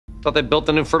Thought they built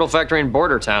the new fertile factory in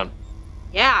Border Town.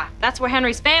 Yeah, that's where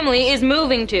Henry's family is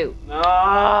moving to. No!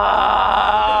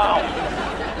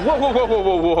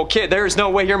 Whoa, kid, there's no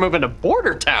way you're moving to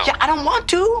Border Town. Yeah, I don't want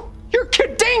to. You're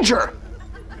Kid Danger!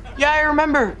 Yeah, I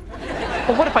remember.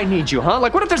 Well, what if I need you, huh?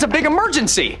 Like, what if there's a big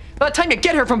emergency? By the time you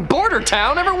get here from Border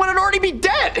Town, everyone would already be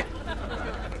dead.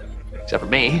 Except for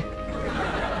me.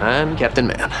 I'm Captain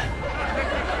Man.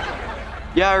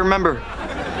 Yeah, I remember.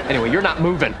 Anyway, you're not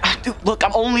moving. Dude, look,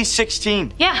 I'm only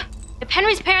 16. Yeah, if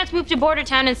Henry's parents move to Border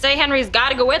Town and say Henry's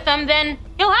gotta go with them, then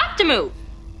he'll have to move.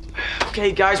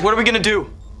 Okay, guys, what are we gonna do?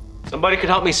 Somebody could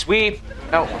help me sweep.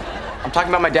 No, I'm talking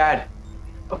about my dad.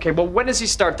 Okay, well, when does he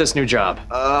start this new job?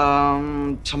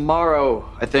 Tomorrow,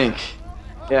 I think.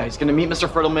 Yeah, he's gonna meet Mr.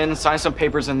 Frittleman, sign some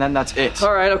papers, and then that's it.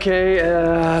 All right,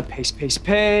 okay, pace,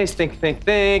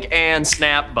 think, and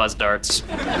snap buzz darts.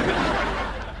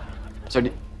 So,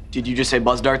 did you just say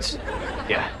buzz darts?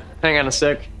 Yeah, hang on a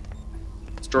sec.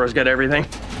 This drawer's got everything.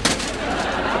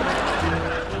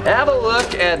 Have a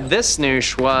look at this new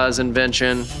schwa's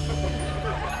invention.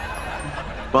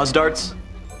 Buzz darts?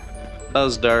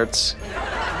 Buzz darts.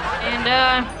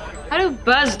 And, how do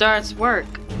buzz darts work?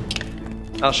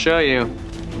 I'll show you.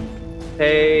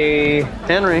 Hey,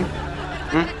 Henry.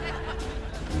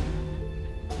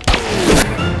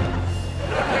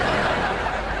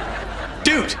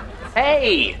 Dude!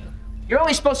 Hey! You're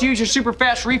only supposed to use your super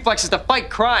fast reflexes to fight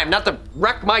crime, not to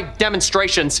wreck my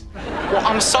demonstrations. Well,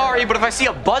 I'm sorry, but if I see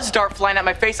a buzz dart flying at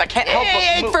my face, I can't help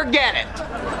but move. Forget it!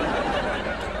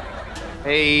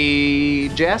 Hey,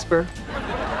 Jasper.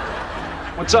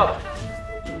 What's up?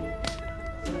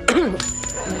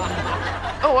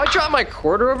 Oh, I dropped my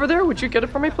quarter over there. Would you get it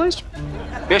for me, please?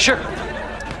 Yeah, sure.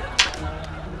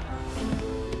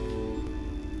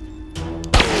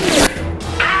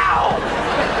 Ow!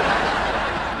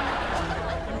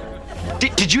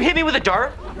 Did you hit me with a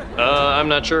dart? I'm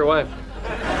not sure why.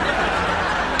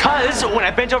 Cause when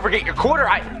I bent over to get your quarter,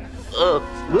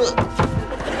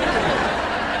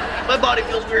 my body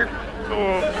feels weird.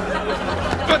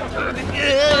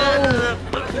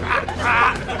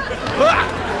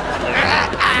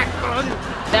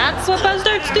 That's what buzz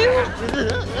darts do?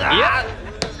 Yep.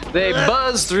 They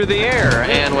buzz through the air,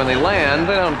 and when they land,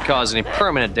 they don't cause any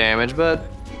permanent damage, but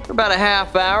for about a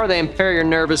half hour, they impair your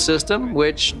nervous system,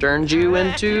 which turns you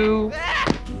into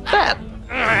fat.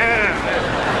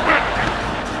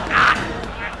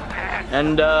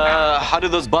 And, how do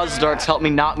those buzz darts help me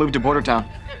not move to Border Town?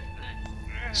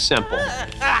 Simple.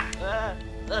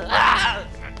 Are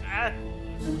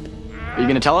you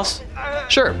gonna tell us?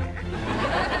 Sure.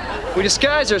 We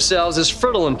disguise ourselves as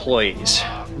Frittle employees.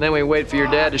 And then we wait for your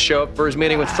dad to show up for his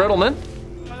meeting with Frittleman.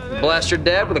 Blast your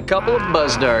dad with a couple of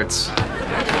buzz darts.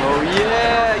 Oh,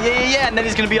 yeah. And then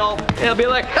he's gonna be all... He'll be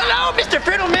like, "Hello, Mr.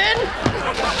 Frittleman!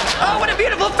 Oh, what a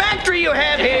beautiful factory you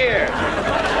have here!"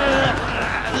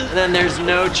 And then there's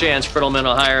no chance Frittleman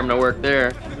will hire him to work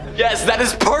there. Yes, that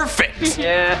is perfect!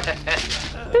 Yeah.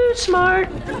 Too smart.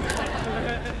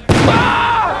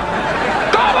 Ah!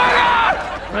 Oh my God!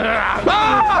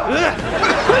 Ah!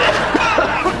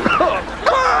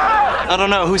 I don't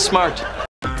know, who's smart?